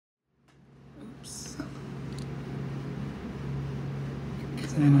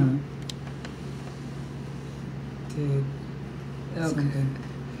crazy. I know. Dude. Okay. Something.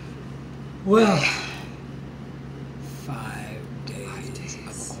 Well, 5 days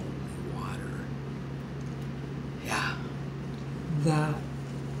of only water. Yeah. that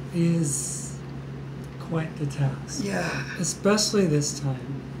is quite the task. Yeah. Especially this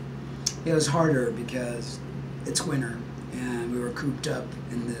time. It was harder because it's winter and we were cooped up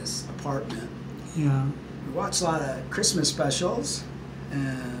in this apartment. Yeah. We watched a lot of Christmas specials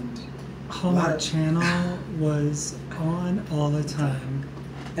and Hallmark Channel was on all the time.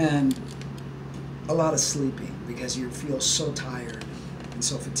 And a lot of sleeping because you feel so tired and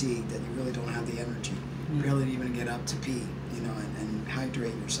so fatigued that you really don't have the energy, really even get up to pee, you know, and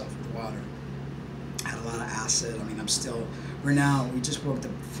hydrate yourself with water. I had a lot of acid. I mean, we just broke the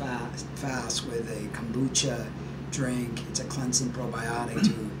fast with a kombucha drink. It's a cleansing probiotic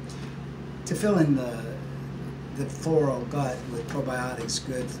to fill in the floral gut with probiotics,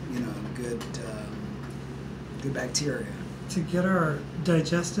 good bacteria. To get our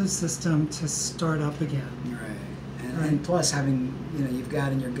digestive system to start up again. Right. And plus having, you've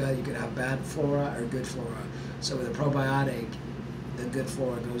got in your gut, you could have bad flora or good flora. So with a probiotic, the good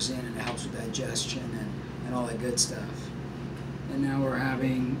flora goes in and it helps with digestion and all that good stuff. And now we're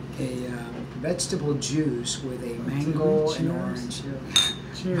having a vegetable juice with a mango and orange.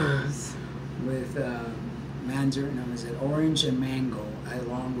 Cheers. With orange and mango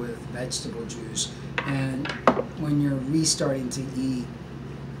along with vegetable juice. And when you're restarting to eat,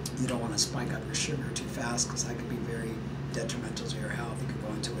 you don't want to spike up your sugar too fast because that could be very detrimental to your health. You could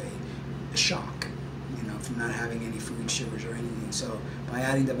go into a shock, from not having any food sugars or anything. So by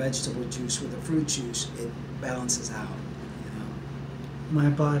adding the vegetable juice with the fruit juice, it balances out. My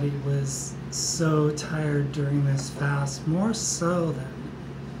body was so tired during this fast, more so than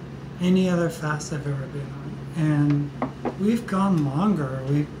any other fast I've ever been on. And we've gone longer.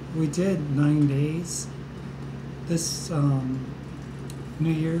 We did 9 days this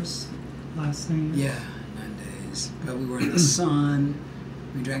New Year's, last New Year's. Yeah, 9 days. But we were in the sun.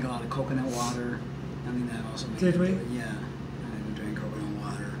 We drank a lot of coconut water. I mean, that also made Did we? Yeah, we drank coconut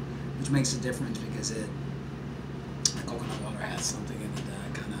water, which makes a difference because the coconut water has something in it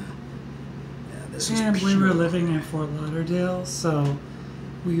that kind of, this is And pure. we were living in Fort Lauderdale, so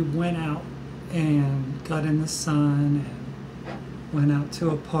we went out and got in the sun and went out to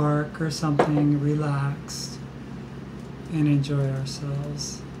a park or something, relaxed, and enjoyed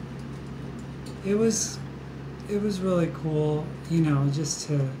ourselves. It was really cool, just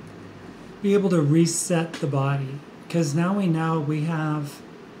to be able to reset the body, because now we know we have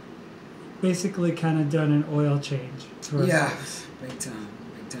basically kind of done an oil change to ourselves. Yeah, big time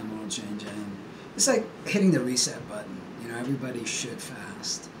oil change, and it's like hitting the reset button. Everybody should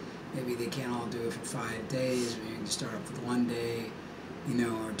fast. Maybe they can't all do it for 5 days. Maybe you can start off with 1 day,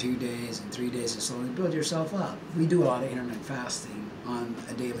 or 2 days and 3 days, and slowly build yourself up. We do a lot of intermittent fasting on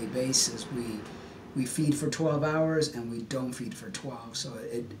a daily basis. We feed for 12 hours and we don't feed for 12. So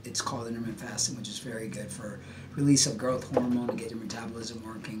it's called intermittent fasting, which is very good for release of growth hormone to get your metabolism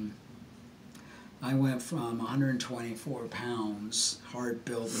working. I went from 124 pounds, hard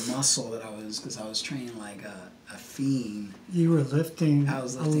built muscle because I was training like a fiend. You were lifting, I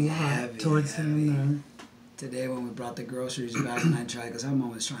was lifting a lot heavy. towards the end there. Today when we brought the groceries back and I tried, because I'm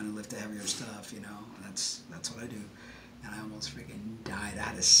always trying to lift the heavier stuff, that's what I do. And I almost freaking died. I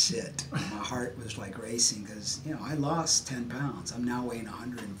had to sit. My heart was like racing because, I lost 10 pounds. I'm now weighing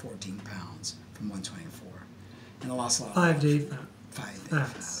 114 pounds from 124. And I lost a lot of 5 day fat. 5 day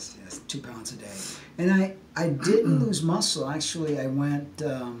fast. Yes, 2 pounds a day. And I didn't lose muscle. Actually, I went,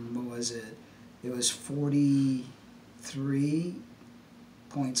 what was it? It was 43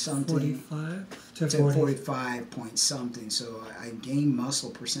 point something. 45 to 45 point something. So I gained muscle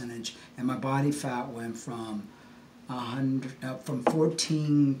percentage, and my body fat went from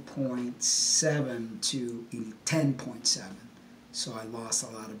 14.7 to 10.7. So I lost a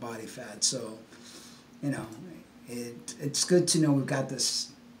lot of body fat. So, it's good to know we've got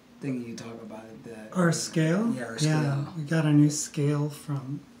this thing you talk about. Our scale? Yeah, our scale. Yeah, we got a new scale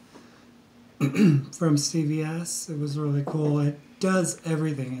from CVS. It was really cool. It does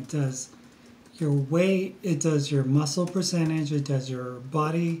everything. It does your weight, it does your muscle percentage, it does your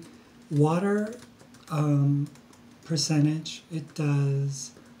body water percentage, it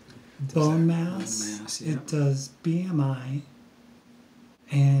does bone mass, yeah. it does BMI,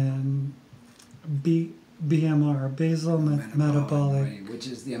 and BMR, basal metabolic rate, which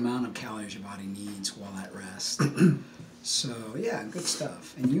is the amount of calories your body needs while at rest. So, yeah, good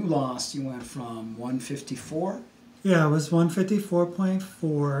stuff. And you went from 154? Yeah, it was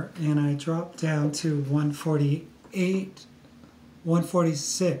 154.4, and I dropped down to 148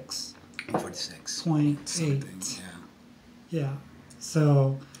 146. 146. 0.8. Yeah. Yeah.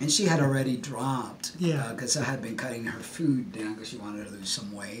 So. And she had already dropped. Yeah. Because I had been cutting her food down because she wanted to lose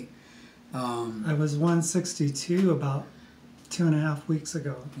some weight. I was 162 about 2.5 weeks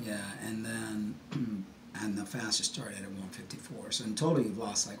ago. Yeah, and then and the fastest started at 154. So in total, you've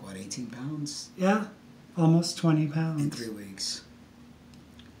lost like what, 18 pounds? Yeah, almost 20 pounds. In 3 weeks.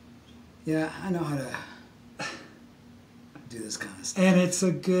 Yeah, I know how to do this kind of stuff. And it's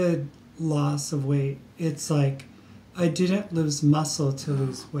a good loss of weight. It's like I didn't lose muscle to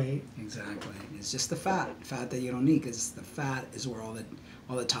lose weight. Exactly. It's just the fat that you don't need, because the fat is where all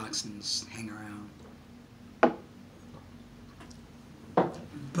the toxins hang around.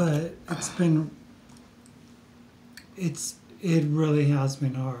 But it really has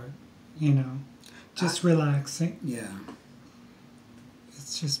been hard, you know, just relaxing. Yeah.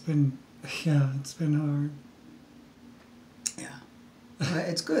 It's just been, it's been hard. Yeah.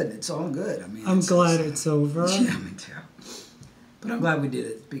 It's good. It's all good. I mean, I'm glad it's over. Yeah, me too. But I'm glad we did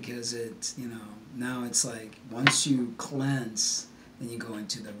it, because it's, now it's like once you cleanse, then you go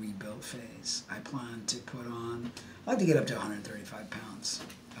into the rebuild phase. I plan to put on, I'd like to get up to 135 pounds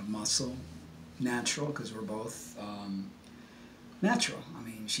of muscle, natural, because we're both natural. I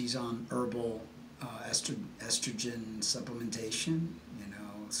mean, she's on herbal estrogen supplementation,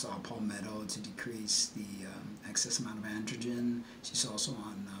 saw palmetto to decrease the excess amount of androgen. She's also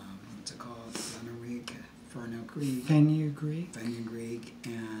on, what's it called, fenugreek,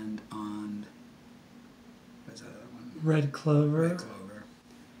 and on, what's that other one? Red clover.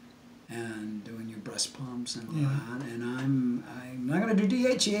 And doing your breast pumps and all that. And I'm not going to do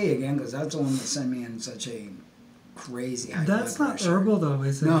DHEA again, because that's the one that sent me in such a crazy high That's blood not pressure. herbal though,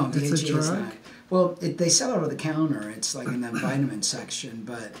 is it? No, it's DHEA a is drug. not. Well, they sell it over the counter. It's like in the vitamin section,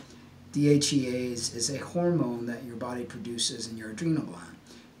 but DHEA is a hormone that your body produces in your adrenal gland.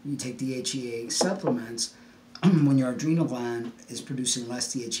 You take DHEA supplements, when your adrenal gland is producing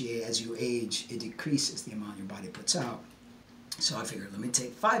less DHEA as you age, it decreases the amount your body puts out. So I figured, let me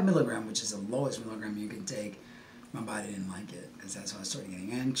take 5 milligram, which is the lowest milligram you can take. My body didn't like it, because that's when I started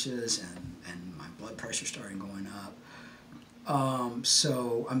getting anxious, and my blood pressure started going up.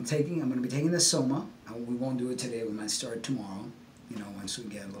 So I'm going to be taking the Soma. We won't do it today. We might start tomorrow, once we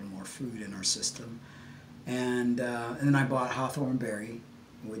get a little more food in our system. And then I bought hawthorn berry,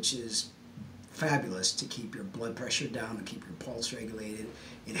 which is fabulous to keep your blood pressure down, to keep your pulse regulated.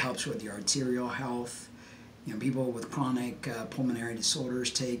 It helps with your arterial health. People with chronic pulmonary disorders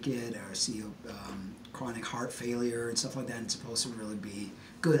take it, or chronic heart failure and stuff like that. It's supposed to really be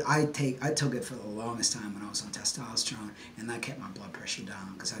good. I took it for the longest time when I was on testosterone, and that kept my blood pressure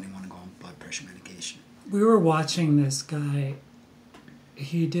down, because I didn't want to go on blood pressure medication. We were watching this guy.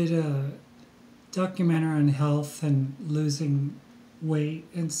 He did a documentary on health and losing weight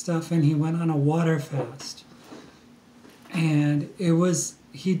and stuff, and he went on a water fast. And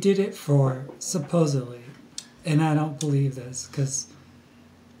he did it for, supposedly, and I don't believe this, because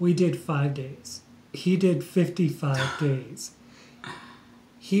we did 5 days. He did 55 days.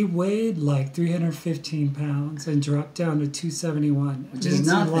 He weighed like 315 pounds and dropped down to 271. Which is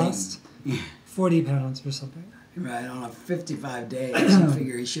nothing. He lost 40 pounds or something. Right, on a 55 days, I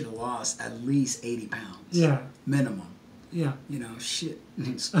figure he should have lost at least 80 pounds. Yeah. Minimum. Yeah. Shit.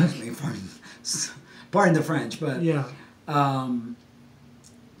 Excuse me, pardon the French, but yeah. 10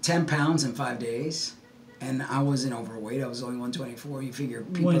 pounds in 5 days. And I wasn't overweight. I was only 124. You figure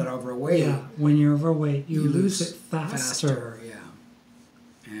people that are overweight. Yeah, when you're overweight, you lose it faster. Yeah.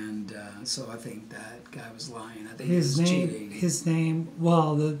 And so I think that guy was lying. I think his he was name, cheating. His name,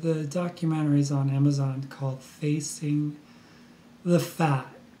 well, the documentary's on Amazon called Facing the Fat.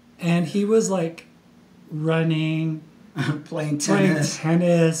 And he was like running, playing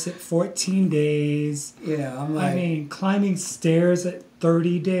tennis at 14 days. Yeah, I'm like... I mean, climbing stairs at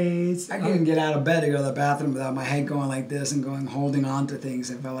 30 days. I couldn't get out of bed to go to the bathroom without my head going like this and holding on to things.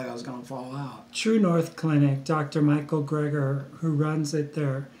 It felt like I was going to fall out. True North Clinic, Dr. Michael Greger, who runs it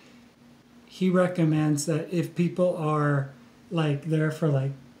there, he recommends that if people are like there for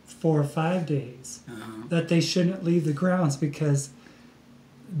like 4 or 5 days, that they shouldn't leave the grounds, because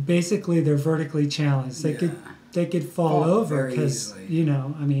basically they're vertically challenged. They could fall over, because, I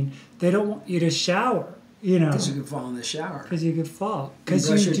mean, they don't want you to shower. Because you could fall in the shower. Because you could fall.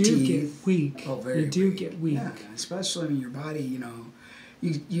 Because you do get weak. Oh, very You do weak. get weak. Yeah, especially in your body,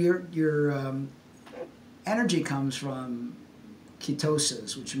 your energy comes from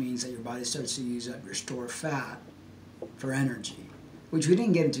ketosis, which means that your body starts to use up your stored fat for energy, which we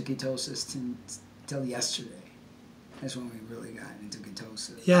didn't get into ketosis until yesterday. That's when we really got into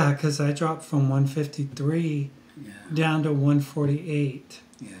ketosis. Yeah, because I dropped from 153 Yeah. down to 148.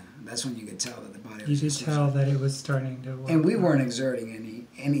 Yeah, that's when you could tell that the body You was could just tell that it was starting to. And we weren't exerting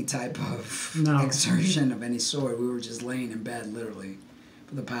any type of exertion of any sort. We were just laying in bed, literally,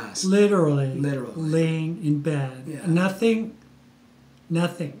 for the past. Literally laying in bed. Yeah. Nothing.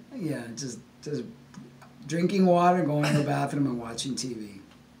 Yeah, just drinking water, going to the bathroom, and watching TV.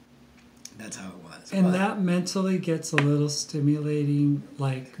 That's how it was. And that mentally gets a little stimulating,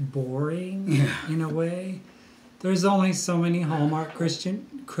 like boring in a way. There's only so many Hallmark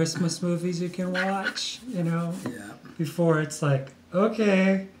Christmas movies you can watch, Yeah. before it's like,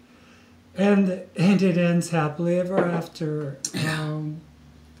 okay. And it ends happily ever after. Yeah,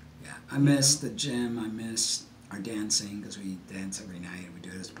 I miss the gym. I miss our dancing, because we dance every night. We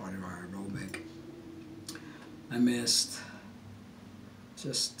do it as part of our aerobic. I missed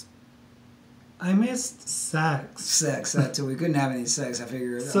sex. Sex, that too. We couldn't have any sex. I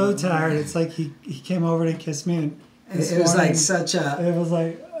figured. So tired. It's like he came over to kiss me, and it was like such a. It was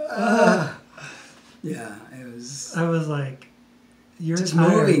like. Yeah, it was. I was like, "You're just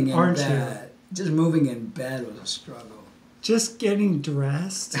tired, moving in aren't bed. you?" Just moving in bed was a struggle. Just getting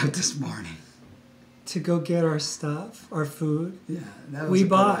dressed this morning to go get our stuff, our food. Yeah, that was. We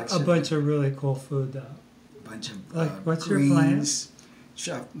bought a bunch of really cool food though. Bunch of like what's greens,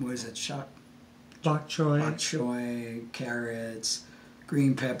 your plan? What is it? Bok choy. Bok choy, carrots,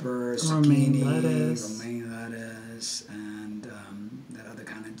 green peppers, romaine zucchini, lettuce, and that other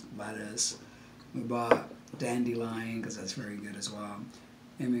kind of lettuce. We bought dandelion, because that's very good as well.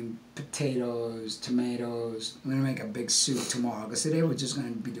 I mean, potatoes, tomatoes. I'm going to make a big soup tomorrow, because today we're just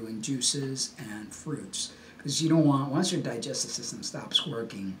going to be doing juices and fruits. Because you don't want, once your digestive system stops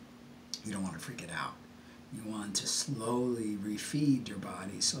working, you don't want to freak it out. You want to slowly refeed your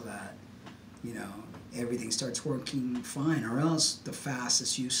body so that, everything starts working fine, or else the fast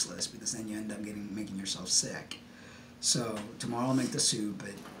is useless, because then you end up making yourself sick. So tomorrow I'll make the soup,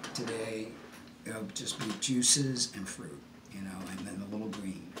 but today it'll just be juices and fruit, and then a little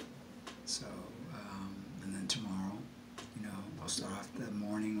green. So, and then tomorrow, I'll start off the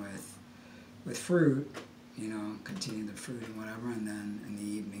morning with fruit, continue the fruit and whatever, and then in the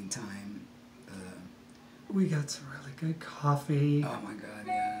evening time, we got some really good coffee. Oh my God,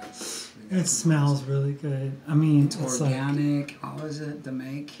 yeah. It smells really good. I mean, it's organic. Like, what was it to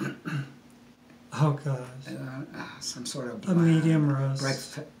make? Oh gosh. Some sort of blend, a medium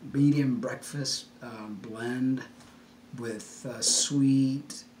roast. Medium breakfast blend with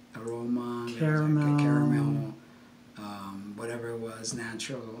sweet aroma, caramel, whatever it was,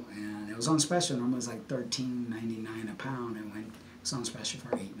 natural, and it was on special. Normally it was like $13.99 a pound, and it was on special for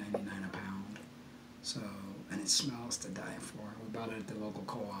 $8.99 a pound. So, and it smells to die for. We bought it at the local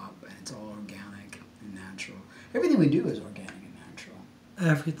co-op, and it's all organic and natural. Everything we do is organic and natural.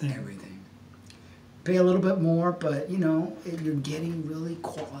 Everything. Pay a little bit more, but you're getting really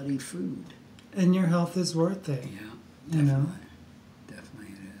quality food. And your health is worth it. Yeah, definitely.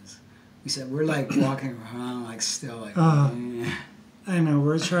 Definitely it is. We said we're like walking around like still like. I know.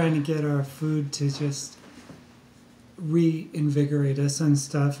 We're trying to get our food to just reinvigorate us and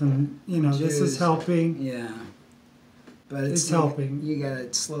stuff, and this is helping. Yeah, but it's helping. You got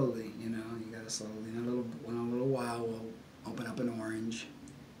it slowly, you got it slowly. In a little while, we'll open up an orange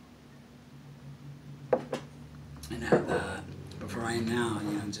and have that. But for right now,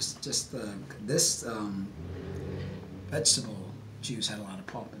 just this vegetable juice had a lot of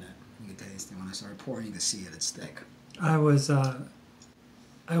pulp in it. You could taste it when I started pouring. You could see it. It's thick. I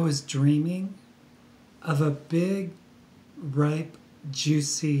was dreaming of a big, ripe,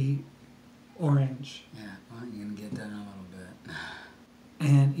 juicy orange. Yeah, well, you're going to get that in a little bit.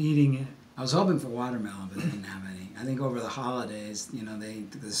 And eating it. I was hoping for watermelon, but they didn't have any. I think over the holidays,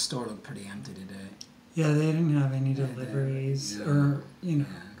 the store looked pretty empty today. Yeah, they didn't have any deliveries, or,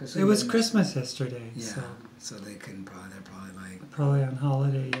 it was Christmas yesterday. Yeah, so they couldn't they're probably probably on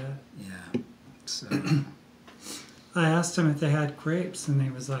holiday yet. Yeah, so. I asked them if they had grapes, and they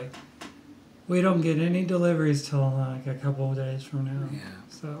was like, we don't get any deliveries till like a couple of days from now. Yeah.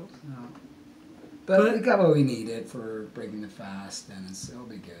 So. But we got what we needed for breaking the fast, and it'll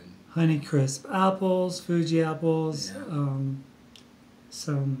be good. Honeycrisp apples, Fuji apples,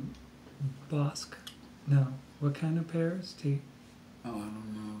 some Bosque. No, what kind of pears? Oh, I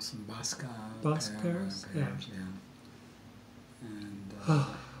don't know. Some Bosque pears? Yeah. And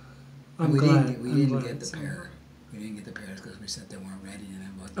I'm glad. We didn't get the pear. We didn't get the pears because we said they weren't ready.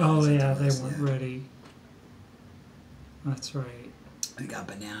 They weren't ready. That's right. We got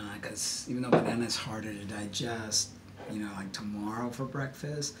banana, because even though banana is harder to digest, like tomorrow for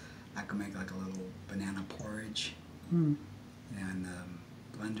breakfast, I could make like a little banana porridge. And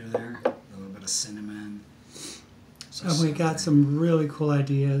blender there, a little bit of cinnamon, So And we got some really cool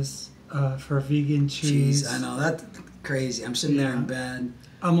ideas for vegan cheese. I know, that's crazy. I'm sitting there in bed.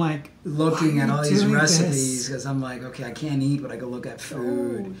 I'm like looking at all these recipes this? because I'm like, okay, I can't eat, but I go look at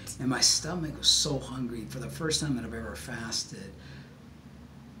food. And my stomach was so hungry. For the first time that I've ever fasted,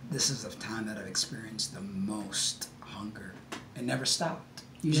 this is the time that I've experienced the most hunger. It never stopped.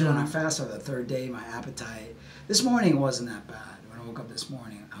 Usually when I fast on the third day, my appetite, this morning it wasn't that bad. When I woke up this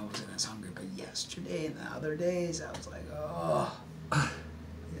morning, I wasn't as hungry. But yesterday and the other days, I was like, oh,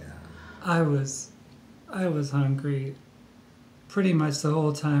 yeah. I was hungry pretty much the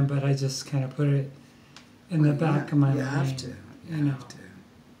whole time, but I just kind of put it in the back of my mind. You have to. You have to.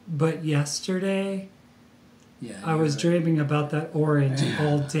 But yesterday, I was dreaming about that orange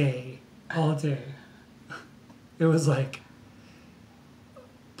all day. All day. It was like,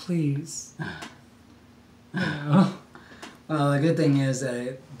 please. Well, the good thing is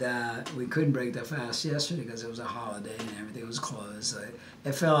that we couldn't break the fast yesterday because it was a holiday and everything was closed. So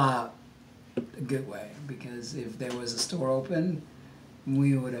it fell out a good way, because if there was a store open,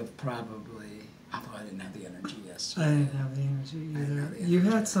 we would have probably, although I didn't have the energy yesterday. I didn't have the energy either. You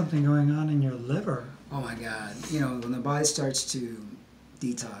had something going on in your liver. Oh my God. You know, when the body starts to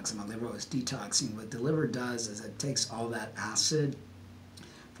detox, and my liver was detoxing, what the liver does is it takes all that acid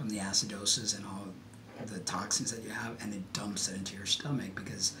from the acidosis and all the toxins that you have, and it dumps it into your stomach,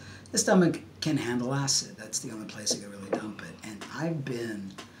 because the stomach can handle acid. That's the only place it can really dump it.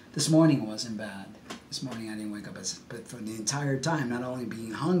 And this morning wasn't bad. This morning I didn't wake up but for the entire time, not only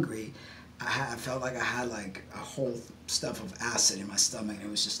being hungry, I felt like I had like a whole stuff of acid in my stomach, and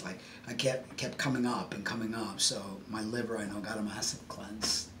it was just like I kept coming up and coming up. So my liver, I know, got a massive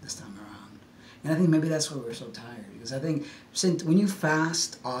cleanse this time around. And I think maybe that's why we're so tired, because I think when you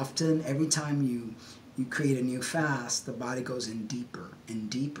fast often, every time you create a new fast, the body goes in deeper and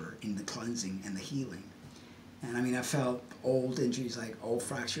deeper in the cleansing and the healing. And I mean, I felt old injuries, like old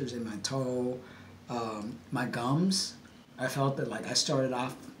fractures in my toe, my gums. I felt that, like, I started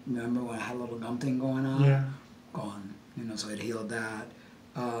off, remember when I had a little gum thing going on? Yeah. Gone, you know, so it healed that.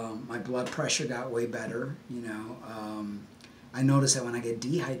 My blood pressure got way better, you know. I noticed that when I get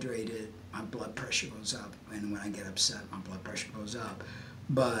dehydrated, my blood pressure goes up, and when I get upset, my blood pressure goes up.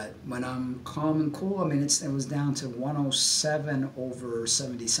 But when I'm calm and cool, I mean, it was down to 107 over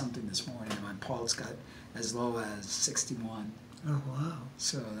 70 something this morning, and my pulse got as low as 61. Oh wow!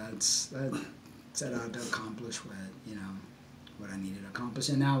 So that set out to accomplish what I needed to accomplish.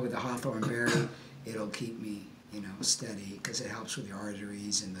 And now with the hawthorn berry, it'll keep me steady, because it helps with the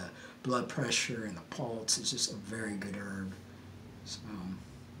arteries and the blood pressure and the pulse. It's just a very good herb. So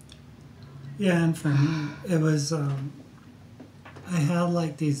yeah, and for me, it was. I had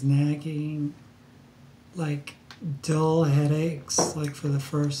like these nagging, like dull headaches, like for the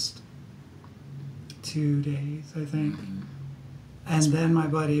first 2 days, I think. Mm-hmm. And then my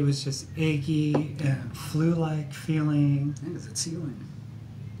body was just achy and flu-like feeling. Yeah, because it's healing.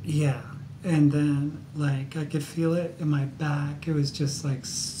 Yeah. And then, like, I could feel it in my back. It was just, like,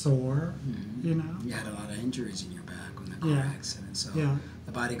 sore, you know? You had a lot of injuries in your back when the car accident. So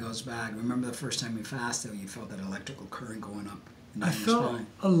the body goes back. Remember the first time you fasted, you felt that electrical current going up in your spine? I felt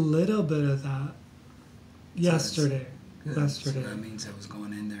a little bit of that yesterday. So that means it was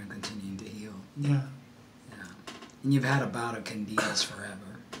going in there and continuing to heal. Yeah. And you've had a bout of candidas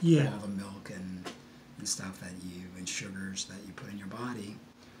forever. Yeah. All the milk and stuff and sugars that you put in your body.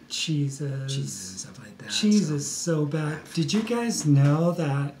 Cheeses and stuff like that. Cheese is so bad. Did you guys know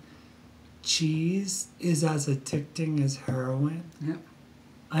that cheese is as addicting as heroin? Yep.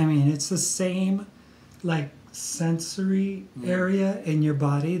 I mean, it's the same, like, sensory area in your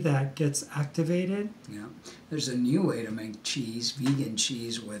body that gets activated. Yeah. There's a new way to make cheese, vegan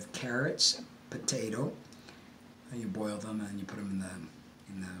cheese, with carrots, potato. You boil them and you put them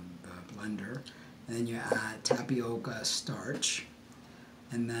in the blender, and then you add tapioca starch,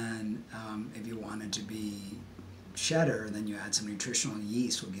 and then if you want it to be cheddar, then you add some nutritional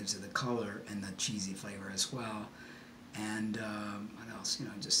yeast, which gives it the color and the cheesy flavor as well. And what else?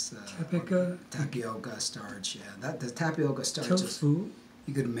 Just tapioca starch. Yeah, the tapioca starch. Tofu.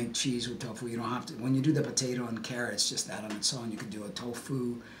 You could make cheese with tofu. You don't have to. When you do the potato and carrots, just that on its own. You could do a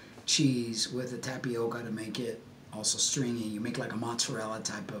tofu cheese with the tapioca to make it also stringy. You make like a mozzarella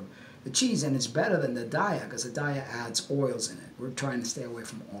type of the cheese, and it's better than the Daya, because the Daya adds oils in it. We're trying to stay away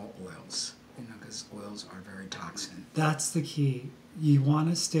from all oils, because oils are very toxic. That's the key. You want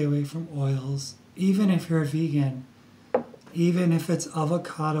to stay away from oils, even if you're a vegan, even if it's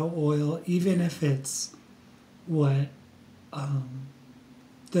avocado oil, even if it's the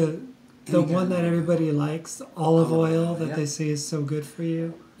one that everybody likes, olive oil, that they say is so good for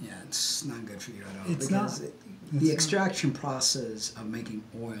you. Yeah, it's not good for you at all. It's because not. The extraction process of making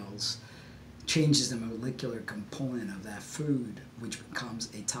oils changes the molecular component of that food, which becomes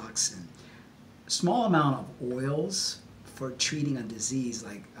a toxin. A small amount of oils for treating a disease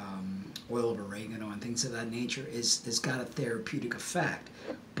like oil of oregano and things of that nature is got a therapeutic effect.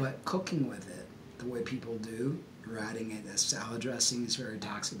 But cooking with it, the way people do, or adding it as salad dressing is very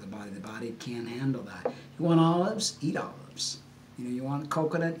toxic to the body. The body can't handle that. You want olives? Eat olives. You know, you want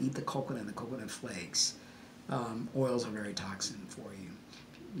coconut? Eat the coconut flakes. Oils are very toxic for you.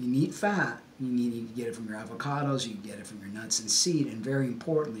 You need fat. You can get it from your avocados. You can get it from your nuts and seed. And very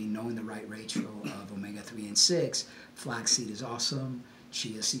importantly, knowing the right ratio of omega-3 and 6. Flaxseed is awesome.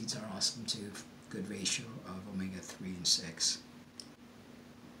 Chia seeds are awesome too. Good ratio of omega-3 and 6.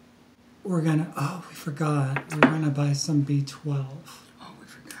 We forgot. We're gonna buy some B12. Oh, we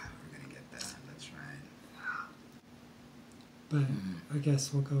forgot. We're gonna get that. That's right. But I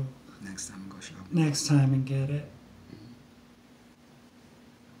guess we'll go Next time we'll go shopping. next time and get it.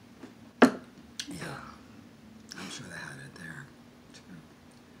 Yeah. I'm sure they had it there.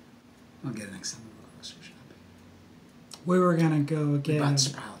 I'll get it next time we go grocery shopping. We were gonna go We again. bought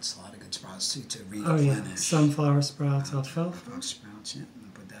sprouts, a lot of good sprouts too, to Oh replenish. yeah, sunflower sprouts, alfalfa. Sunflower sprouts, yeah.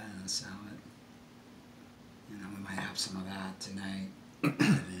 We'll put that in a salad. You know, we might have some of that tonight. Put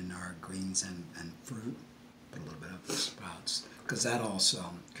it in our greens and fruit. Put a little bit of the sprouts. Because that also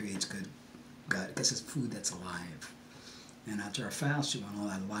creates good gut, because it's food that's alive. And after a fast, you want all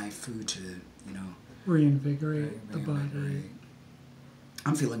that live food to, you know, Reinvigorate the body. reinvigorate.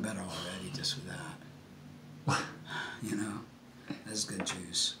 I'm feeling better already just with that. You know, that's good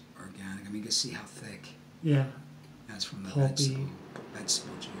juice, organic. I mean, you can see how thick. Yeah. That's from the Pulpy.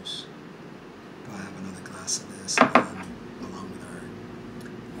 vegetable juice. I'll have another glass of this along with our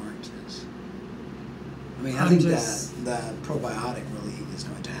oranges. I mean, I think that probiotic really is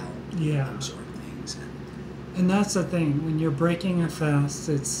going to help absorb things. And that's the thing. When you're breaking a fast,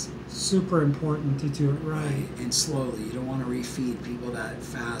 it's super important to do it right. And slowly. You don't want to refeed people that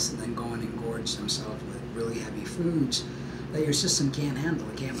fast and then go and engorge themselves with really heavy foods that your system can't handle.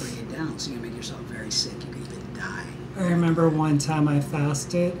 It can't break it down. So you make yourself very sick. You could even die. I remember one time I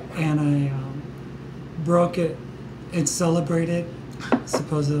fasted and I broke it and celebrated,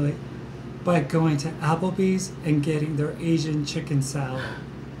 supposedly, by going to Applebee's and getting their Asian chicken salad.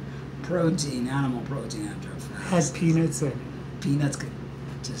 Protein, animal protein after a fast. Had peanuts in it. Peanuts could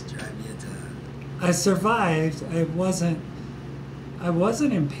just drive you to... I survived. I wasn't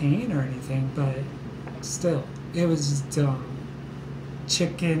in pain or anything, but still, it was just dumb.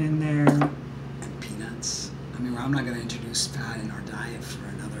 Chicken in there. And peanuts. I mean, I'm not going to introduce fat in our diet for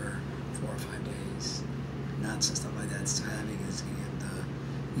another 4 or 5 days. Nuts and stuff like that. It's too heavy.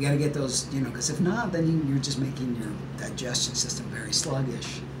 You got to get those, you know, because if not, then you're just making your digestion system very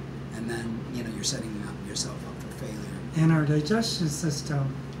sluggish. And then, you know, you're setting yourself up for failure. And our digestion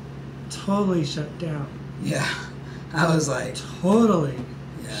system totally shut down. Yeah. I was like... Totally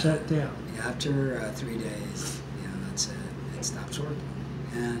shut down. After 3 days, you know, that's it. It stops working.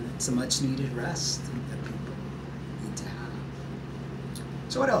 And it's a much needed rest that people need to have.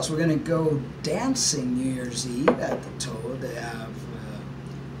 So what else? We're going to go dancing New Year's Eve at the Toad. They have,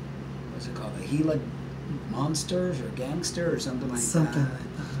 what's it called? The Gila Monsters or Gangster or something like that.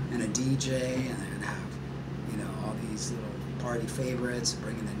 And a DJ, and they're going to have, you know, all these little party favorites,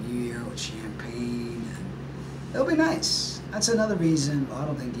 bringing the New Year with champagne, and it'll be nice. That's another reason. Well, I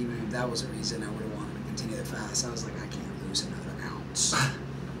don't think even if that was a reason I would have wanted to continue the fast. I was like, I can't lose another ounce.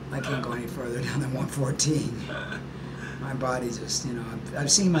 I can't go any further down than 114. My body just, you know,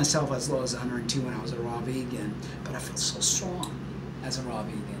 I've seen myself as low as 102 when I was a raw vegan, but I feel so strong as a raw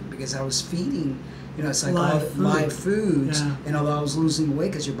vegan because I was feeding, you know, it's like live foods. Yeah. And although I was losing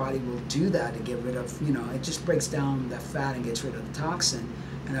weight, because your body will do that to get rid of, you know, it just breaks down that fat and gets rid of the toxin.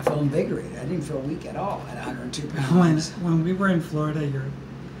 And I felt invigorated. I didn't feel weak at all at 102 pounds. When we were in Florida,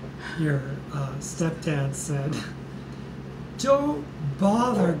 your stepdad said, "Don't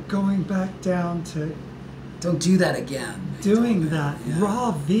bother going back down to don't do that again. Doing that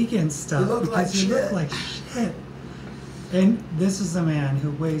raw vegan stuff because you look like shit." And this is a man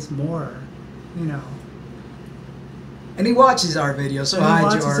who weighs more, you know. And he watches our videos, so hi,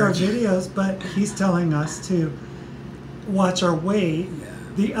 George. He watches our videos, but he's telling us to watch our weight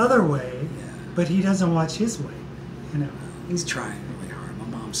the other way, but he doesn't watch his weight, you know. He's trying really hard. My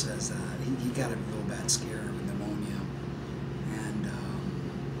mom says that. He got a real bad scare with pneumonia, and,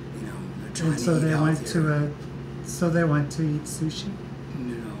 you know, they're trying to eat healthier. So they went to eat sushi?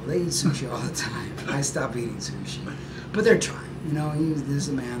 No, they eat sushi all the time. I stopped eating sushi. But they're trying. You know, there's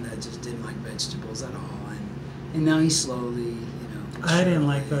a man that just didn't like vegetables at all, and now he's slowly, you know, I didn't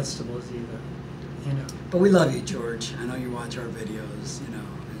like vegetables either. You know. But we love you, George. I know you watch our videos. You know,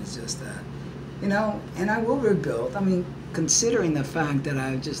 it's just that. You know, and I will rebuild. I mean, considering the fact that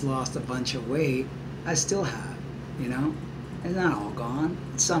I've just lost a bunch of weight, I still have. You know, it's not all gone.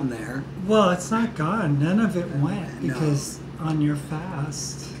 It's some there. Well, it's not gone. None of it went No. because on your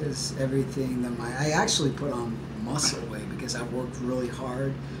fast. Because everything that I actually put on muscle weight because I worked really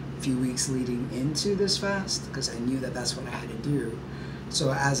hard a few weeks leading into this fast because I knew that that's what I had to do.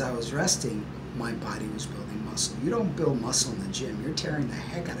 So as I was resting, my body was building muscle. You don't build muscle in the gym. You're tearing the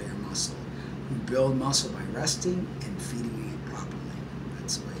heck out of your muscle. You build muscle by resting and feeding it properly.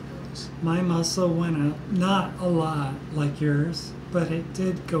 That's the way it goes. My muscle went up, not a lot like yours, but it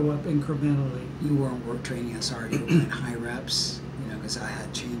did go up incrementally. You weren't work training as hard. You were in high reps, you know, because I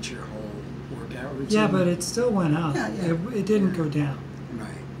had changed your whole workout routine. Yeah, but it still went up. Yeah, yeah. It didn't go down. Right,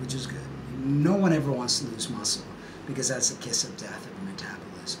 which is good. No one ever wants to lose muscle because that's a kiss of death of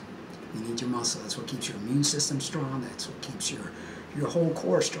metabolism. You need your muscle. That's what keeps your immune system strong. That's what keeps your whole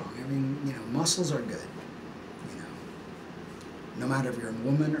core strong. I mean, you know, muscles are good. You know, no matter if you're a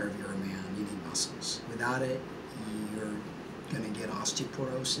woman or if you're a man, you need muscles. Without it, you're going to get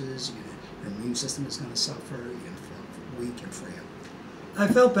osteoporosis. Your immune system is going to suffer. You're going to feel weak and frail. I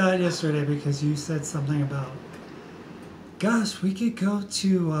felt bad yesterday because you said something about, gosh, we could go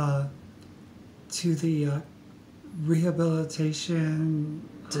to the rehabilitation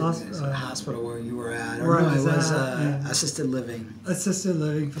hospital where you were at, or where no, I it was at, assisted living. Assisted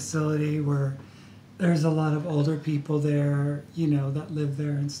living facility where there's a lot of older people there, you know, that live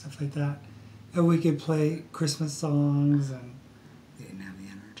there and stuff like that. And we could play Christmas songs and They didn't have the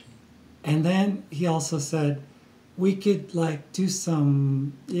energy. and then he also said we could like do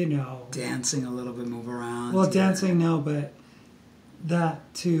some, you know, Dancing a little bit, move around. well, together. dancing no, but that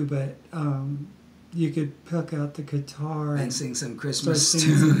too, but you could pick out the guitar And sing some start Christmas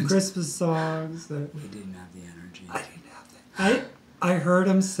singing some tunes. Christmas songs that We didn't have the energy. I didn't have that. I heard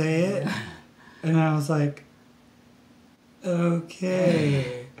him say it, and I was like,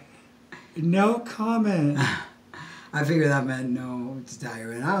 okay, no comment. I figured that meant no, it's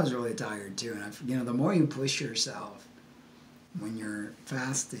tired. And I was really tired too. And you know, the more you push yourself when you're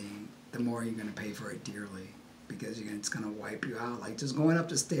fasting, the more you're going to pay for it dearly because it's going to wipe you out. Like just going up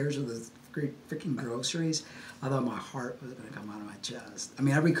the stairs with the freaking groceries, I thought my heart was going to come out of my chest. I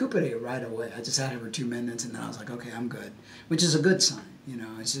mean, I recuperated right away. I just had it for 2 minutes, and then I was like, okay, I'm good, which is a good sign. You know,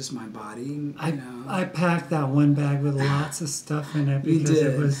 it's just my body. You know, I packed that one bag with lots of stuff in it You because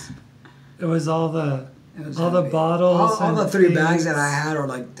did. it was all the it was all the heavy. bottles. All the and 3 bags things. that I had are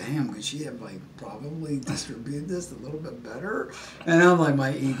like, damn, could she have like probably distributed this a little bit better? And I'm like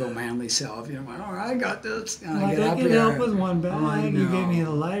my ego manly self, you know, like, all right, I got this. And Like get I up could here. help with one I'm like, bag. You gave me no.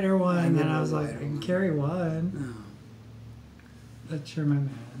 the lighter one, I and gave then you I was the like, I lighter can one. carry one. No, But you're my man.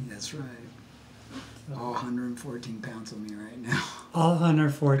 that's right. All 114 pounds of me right now. All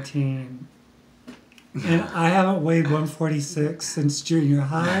 114. And I haven't weighed 146 since junior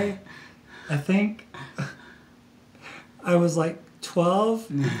high. I think I was like 12,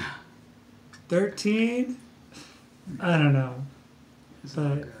 13. I don't know. It's But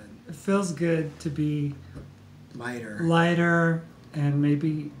all good. it feels good to be Lighter. lighter, and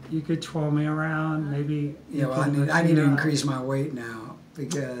maybe you could twirl me around. Maybe Yeah, well, I need to increase my weight now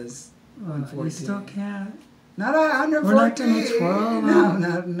because You 114. still can't. Not 114. We're not gonna twirl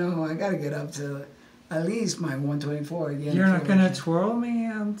now. No. I gotta get up to at least my 124 again. You're not gonna twirl me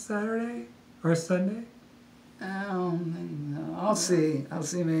on Saturday or Sunday? No, I'll see.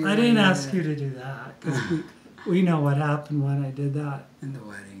 Maybe I didn't ask you to do that because we know what happened when I did that. in the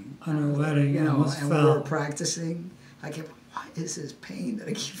wedding. On our wedding, you I know, almost and fell. we were practicing. I kept, what is this pain that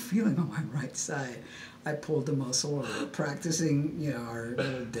I keep feeling on my right side? I pulled the muscle. We were practicing, you know, our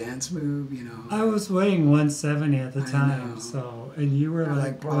little dance move. You know, I was weighing 170 at the I time, know. so and you were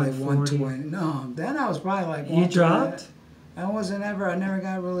like probably 140. 120. No, then I was probably like You 120. dropped? I never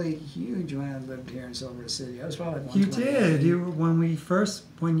got really huge when I lived here in Silver City. I was probably like You 128. did. You were,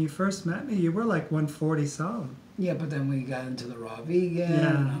 when you first met me, you were like 140 something. Yeah, but then we got into the raw vegan, Yeah,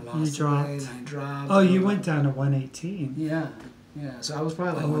 and I you lost dropped. weight, and I dropped. Oh, you went down to 118. Yeah. So I was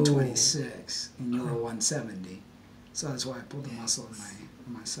probably like Oh. 126, and you were 170. So that's why I pulled the muscle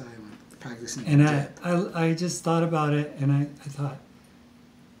on my side when practicing. And the dip. I just thought about it, and I thought,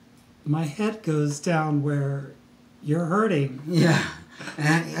 my head goes down where you're hurting. Yeah.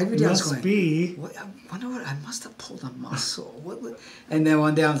 And every day I was Must going, be. what, I wonder what, I must have pulled a muscle. What? And then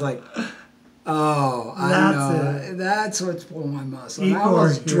one day I was like, oh, I That's know. it. That's what's pulling my muscle. And I Igor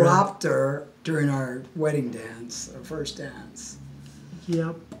almost here. dropped her during our wedding dance, our first dance.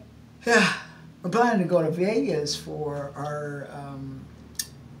 Yep. Yeah. We're planning to go to Vegas for our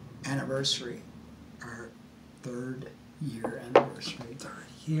anniversary, our 3rd year anniversary.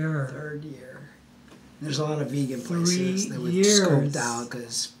 Third year. There's a lot of vegan places that we've scoped out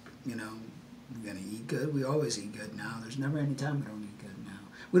because, you know, we're going to eat good. We always eat good now. There's never any time we don't eat good now.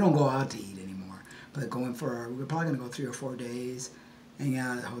 We don't go out to eat anymore. But we're probably going to go 3 or 4 days, hang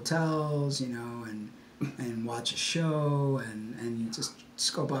out at hotels, you know, and watch a show and just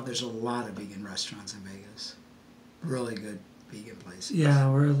scope out. There's a lot of vegan restaurants in Vegas. Really good vegan places. Yeah,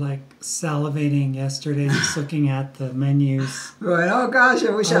 we're like salivating yesterday just looking at the menus. Right. Oh gosh,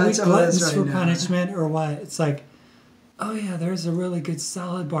 I wish I had some of this right for now. punishment or what? It's like, oh yeah, there's a really good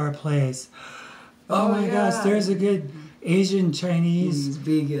salad bar place. Oh my gosh, there's a good Asian Chinese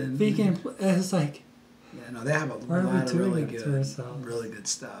vegan. It's like, yeah, no, they have a lot of really good stuff, really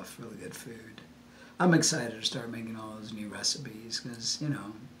good food. I'm excited to start making all those new recipes because, you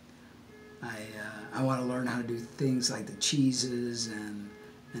know, I want to learn how to do things like the cheeses and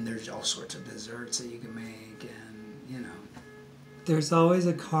there's all sorts of desserts that you can make and, you know. There's always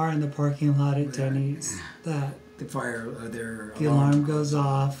a car in the parking lot at Denny's that their alarm goes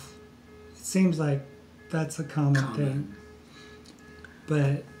off. It seems like that's a common thing.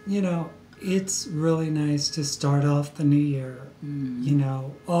 But, you know, it's really nice to start off the new year, you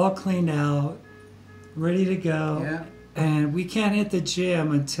know, all cleaned out, ready to go. Yeah. And we can't hit the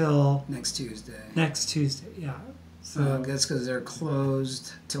gym until next Tuesday. Yeah. So that's because they're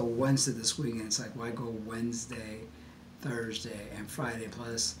closed till Wednesday this weekend. It's like, why go Wednesday, Thursday, and Friday?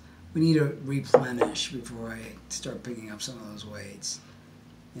 Plus, we need to replenish before I start picking up some of those weights.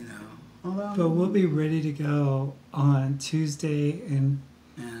 You know. But we'll be ready to go on Tuesday and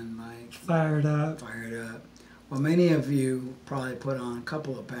like fired up. Well, many of you probably put on a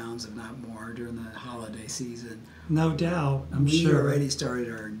couple of pounds, if not more, during the holiday season. No doubt, I'm we sure. We already started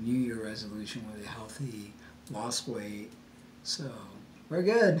our New Year resolution with a healthy lost weight, so we're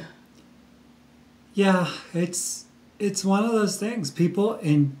good. Yeah, it's one of those things. People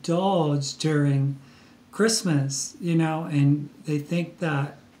indulge during Christmas, you know, and they think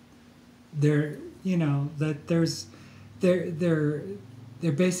that they're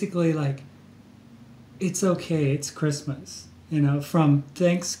basically like, it's okay, it's Christmas, you know, from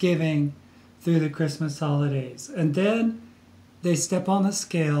Thanksgiving through the Christmas holidays. And then they step on the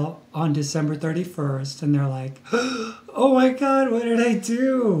scale on December 31st and they're like, oh my God, what did I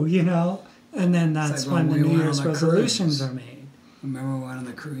do? You know? And then that's like when the New Year's resolutions are made. Remember we went on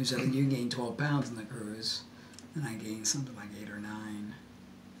the cruise, I think you gained 12 pounds on the cruise, and I gained something like 8 or 9.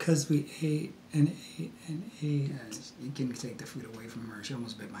 Because we ate and ate and ate. Yeah, you can take the food away from her. She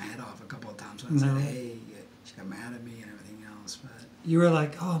almost bit my head off a couple of times when I said, hey, she got mad at me and everything else. But you were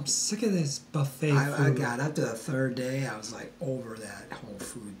like, oh, I'm sick of this buffet food. I got after the 3rd day, I was like over that whole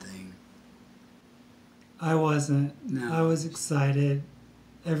food thing. I wasn't. No. I was excited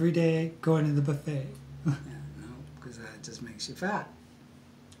every day going to the buffet. Yeah, no, because that just makes you fat.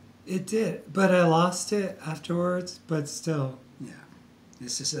 It did, but I lost it afterwards, but still. Yeah.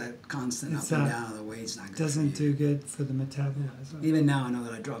 It's just that constant up and down of the weight's not good. Doesn't do good for the metabolism. Even now, I know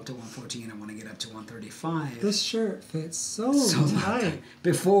that I dropped to 114. I want to get up to 135. This shirt fits so tight.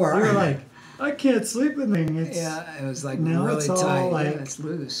 Before you were like, I can't sleep in it. It was like now really it's all tight. like it's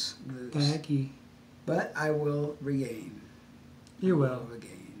loose, baggy. But I will regain. You will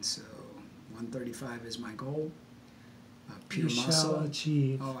regain. So 135 is my goal. Pure you muscle. Shall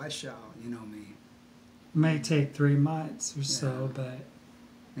achieve. Oh, I shall. You know me. May take 3 months or so, but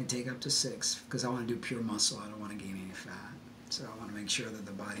may take up to 6 because I want to do pure muscle. I don't want to gain any fat. So I want to make sure that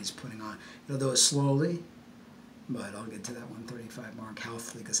the body's putting on. It'll do it slowly, but I'll get to that 135 mark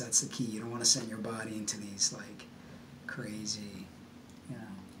healthily because that's the key. You don't want to send your body into these like crazy, you know.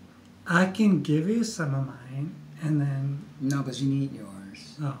 I can give you some of mine, and then no, because you need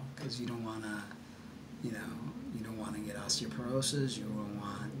yours. Oh, because you don't want to, you know, you don't want to get osteoporosis. You don't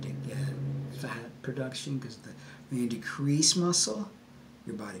want to get fat production because when you decrease muscle,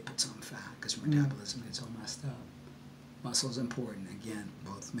 your body puts on fat because metabolism gets all messed up. Muscle is important. Again,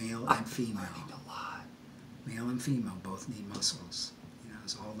 both male and female. I need a lot. Male and female both need muscles. You know,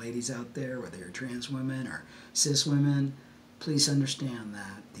 so all ladies out there, whether you're trans women or cis women, please understand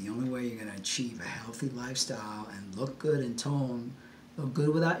that the only way you're going to achieve a healthy lifestyle and look good and tone, look good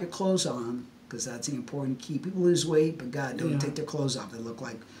without your clothes on, because that's the important key. People lose weight, but God, don't take their clothes off. They look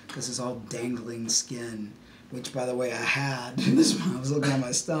like, because it's all dangling skin, which, by the way, I had. This one, I was looking at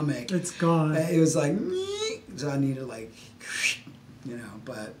my stomach. It's gone. It was like, so I needed like, you know,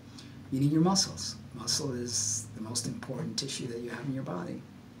 but you need your muscles. Muscle is the most important tissue that you have in your body,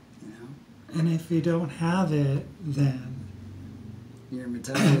 you know. And if you don't have it, then your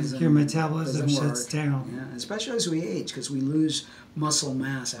metabolism, your metabolism doesn't shuts work. down. Yeah, especially as we age, because we lose muscle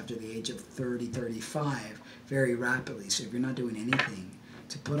mass after the age of 30, 35 very rapidly. So if you're not doing anything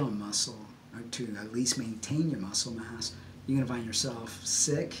to put on muscle or to at least maintain your muscle mass, you're going to find yourself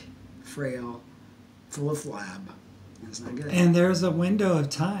sick, frail, full of flab. And it's not good. And there's a window of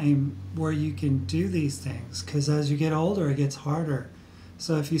time where you can do these things, because as you get older, it gets harder.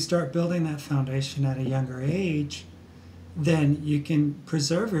 So if you start building that foundation at a younger age, then you can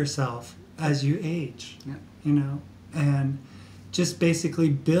preserve yourself as you age, Yeah. you know, and just basically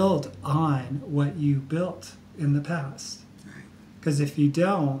build on what you built in the past. Right. Because if you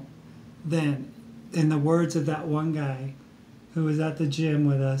don't, then in the words of that one guy who was at the gym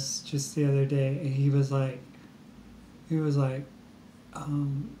with us just the other day, he was like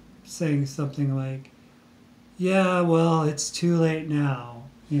saying something like, yeah, well, it's too late now,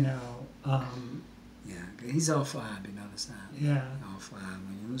 you know. Yeah, he's all flab, you notice that? Yeah. All flab.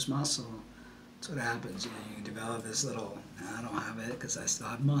 When you lose muscle, that's what happens. You know, you develop this little, I don't have it because I still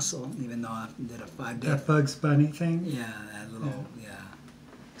have muscle, even though I did a 5-day. That Bugs Bunny thing? Yeah, that little, yeah.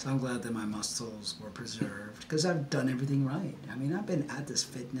 So I'm glad that my muscles were preserved because I've done everything right. I mean, I've been at this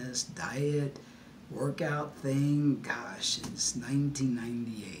fitness, diet, workout thing, gosh, since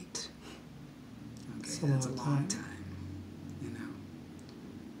 1998. Okay, that's a long time, you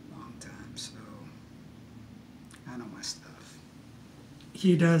know, long time. So I know my stuff.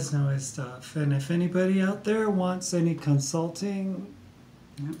 He does know his stuff. And if anybody out there wants any consulting,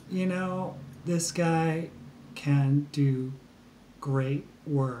 Yep. you know, this guy can do great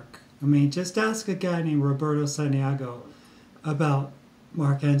work. I mean, just ask a guy named Roberto Santiago about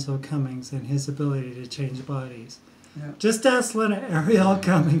Mark Angelo Cummings and his ability to change bodies. Yep. Just ask Ariel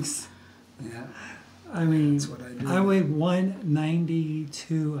Cummings. Yeah. I mean, That's what I do. I weighed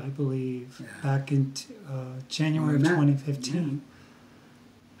 192, I believe, Yeah. back in January of Well, 2015.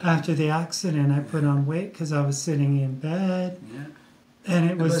 After the accident, I put on weight because I was sitting in bed, Yeah. and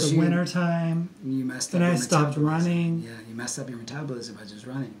it was Unless the you- winter time. You messed up Then your I stopped metabolism. running. Yeah, you messed up your metabolism by just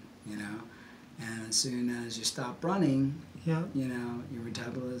running, you know. And as soon as you stop running, Yeah, you know, your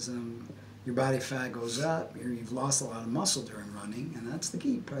metabolism, your body fat goes up, you've lost a lot of muscle during running, and that's the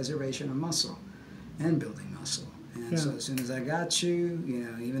key, preservation of muscle and building muscle. And so Yeah. as soon as I got you, you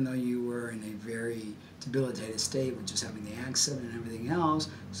know, even though you were in a very debilitated state with just having the accident and everything else,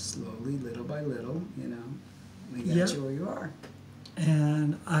 slowly, little by little, you know, we got Yep. you where you are.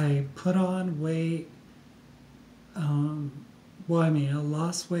 and I put on weight. Well, I mean, I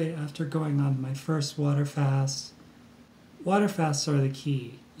lost weight after going on my first water fast. Water fasts are the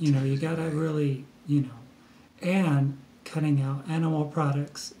key. You know, you gotta really, you know, and cutting out animal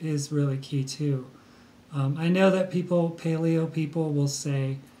products is really key too. I know that paleo people will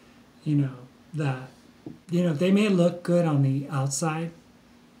say, you know, that, you know, they may look good on the outside,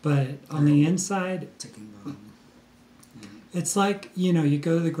 but on the inside, Ticking bomb. it's like, you know, you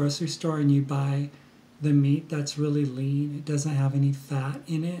go to the grocery store and you buy the meat that's really lean. It doesn't have any fat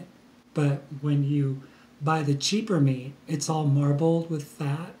in it. But when you buy the cheaper meat, it's all marbled with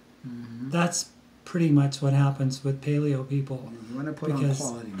fat. Mm-hmm. That's pretty much what happens with paleo people. You want to put on Because,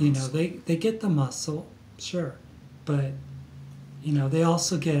 quality you know, muscle. they get the muscle, sure. But, you know, they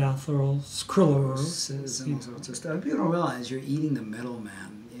also get atherosclerosis. And all sorts of stuff. People don't realize you're eating the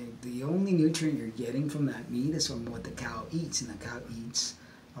middleman. The only nutrient you're getting from that meat is from what the cow eats, and the cow eats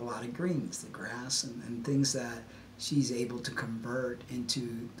a lot of greens, the grass, and things that she's able to convert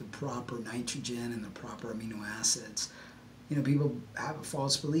into the proper nitrogen and the proper amino acids. You know, people have a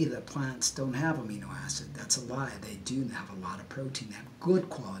false belief that plants don't have amino acid. That's a lie. They do have a lot of protein. They have good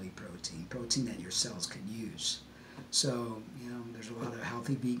quality protein that your cells can use. So, you know, there's a lot of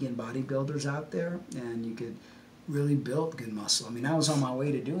healthy vegan bodybuilders out there, and you could really build good muscle. I mean, I was on my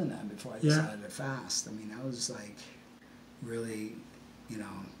way to doing that before I decided to fast. I mean, I was like really, you know,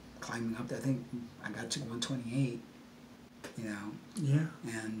 climbing up. I think I got to 128, you know. Yeah.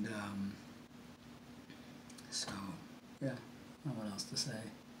 And so, yeah, I don't know what else to say.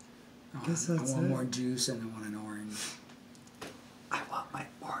 I Guess want that's it. more juice and I want an orange. I want my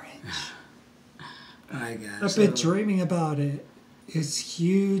orange. I guess. I've been dreaming about it. It's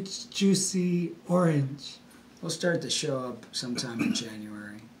huge, juicy orange. We'll start to show up sometime in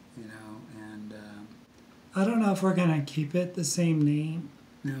January, you know, and I don't know if we're going to keep it the same name.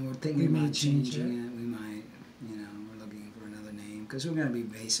 no, we're We thinking may about change changing it. We might, you know, we're looking for another name because we're going to be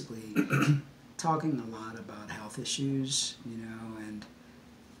basically talking a lot about health issues, you know, and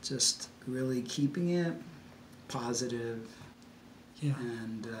just really keeping it positive. Yeah.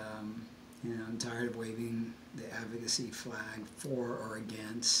 And, you know, I'm tired of waving the advocacy flag for or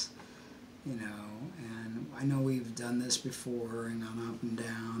against. you know, and I know we've done this before and gone up and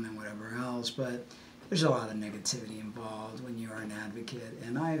down and whatever else, but there's a lot of negativity involved when you are an advocate,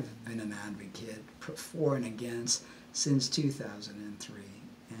 and I've been an advocate for and against since 2003,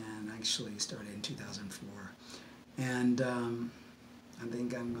 and actually started in 2004. And I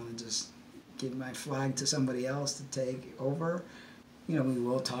think I'm going to just give my flag to somebody else to take over. You know, we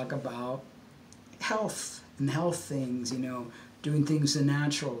will talk about health and health things, you know, doing things the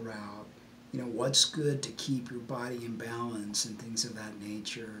natural route, you know, what's good to keep your body in balance and things of that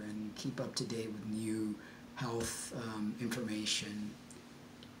nature, and keep up to date with new health information.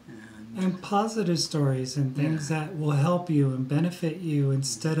 And positive stories and things that will help you and benefit you,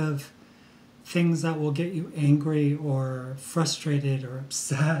 instead of things that will get you angry or frustrated or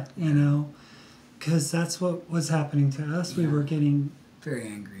upset, you know, because that's what was happening to us. We were getting very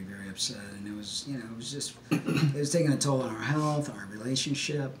angry, very upset, and it was, you know, it was just, it was taking a toll on our health, our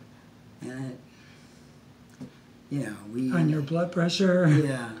relationship, and you know, on your blood pressure.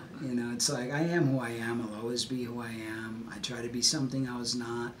 Yeah, you know, it's like, I am who I am. I'll always be who I am. I try to be something I was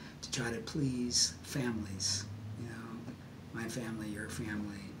not, to try to please families, you know, my family, your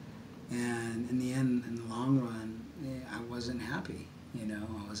family. And in the end, in the long run, I wasn't happy, you know,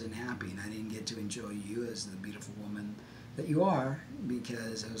 I wasn't happy, and I didn't get to enjoy you as the beautiful woman that you are,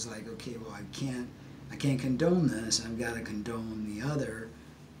 because I was like, okay, well, I can't condone this. I've got to condone the other.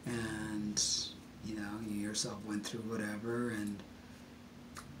 And you know, you yourself went through whatever, and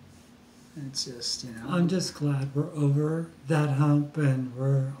it's just, you know. I'm just glad we're over that hump and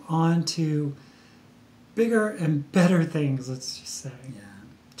we're on to bigger and better things, let's just say. Yeah.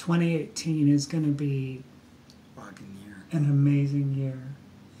 2018 is going to be Rocking year. an amazing year.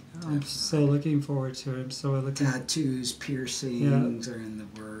 I'm so looking forward to it. I'm so looking. Tattoos, piercings are in the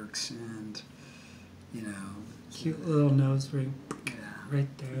works, and you know, cute little nose ring. Yeah,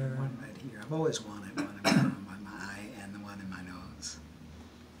 right there. One right here. I've always wanted one in my eye and the one in my nose.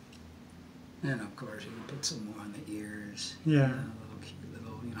 And of course, you can put some more on the ears. Yeah. You know, little cute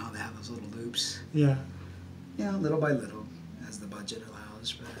little. You know how they have those little loops. Yeah. You know, little by little, as the budget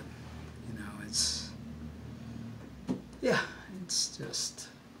allows. But you know, it's just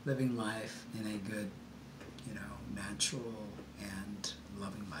living life in a good, you know, natural and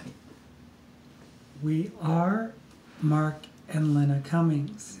loving light. We are Mark and Lena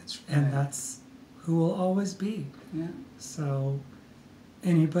Cummings, That's right. and that's who we'll always be. Yeah. So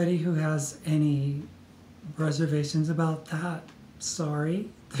anybody who has any reservations about that, sorry,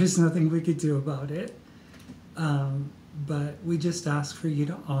 there's nothing we could do about it. But we just ask for you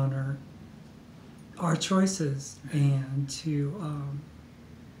to honor our choices and to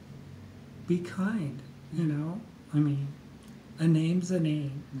be kind, you know? I mean, a name's a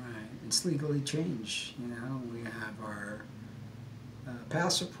name. Right. It's legally changed, you know? We have our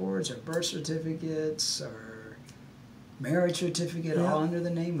passports, our birth certificates, our marriage certificate, all under the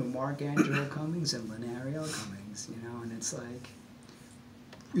name of Mark Angelo Cummings and Lynn Ariel Cummings, you know? And it's like,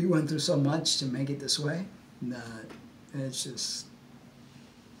 we went through so much to make it this way that it's just,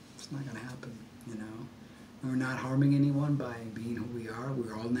 it's not going to happen, you know? We're not harming anyone by being who we are.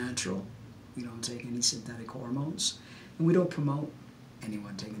 We're all natural. We don't take any synthetic hormones, and we don't promote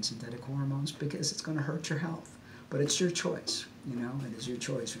anyone taking synthetic hormones because it's going to hurt your health. But it's your choice, you know. It is your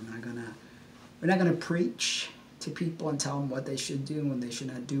choice. We're not gonna preach to people and tell them what they should do and what they should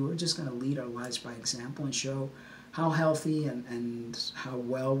not do. We're just going to lead our lives by example and show how healthy and how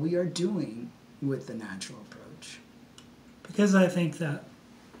well we are doing with the natural approach. Because I think that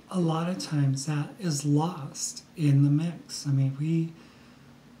a lot of times that is lost in the mix. I mean, we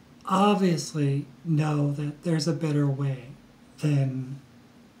obviously know that there's a better way than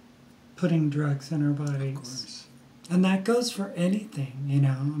putting drugs in our bodies. Of course. And that goes for anything, you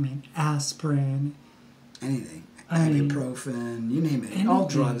know. I mean, aspirin. Anything. Ibuprofen, you name it. Anything. All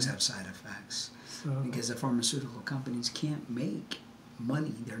drugs have side effects. So, Because the pharmaceutical companies can't make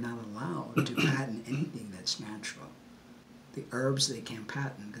money. They're not allowed to patent anything that's natural. The herbs they can't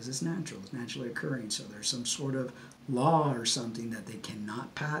patent because it's natural. It's naturally occurring. So there's some sort of law or something that they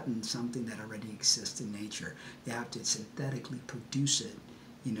cannot patent something that already exists in nature. They have to synthetically produce it,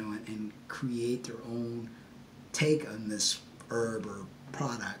 you know, and create their own take on this herb or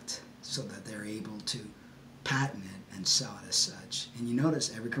product so that they're able to patent it and sell it as such. And you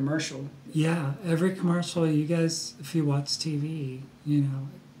notice every commercial. yeah, every commercial, you guys, if you watch TV, you know,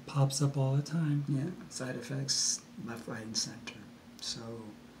 it pops up all the time. Yeah, side effects left, right, and center. So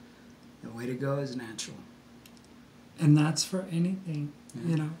the way to go is natural. And that's for anything,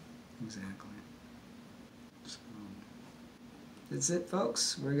 you know. Exactly. So that's it,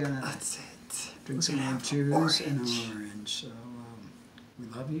 folks. We're going to That's it. drink some more juice and an orange. So we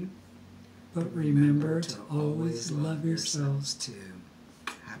love you. but remember to always love yourselves too.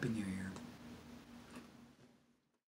 Happy New Year.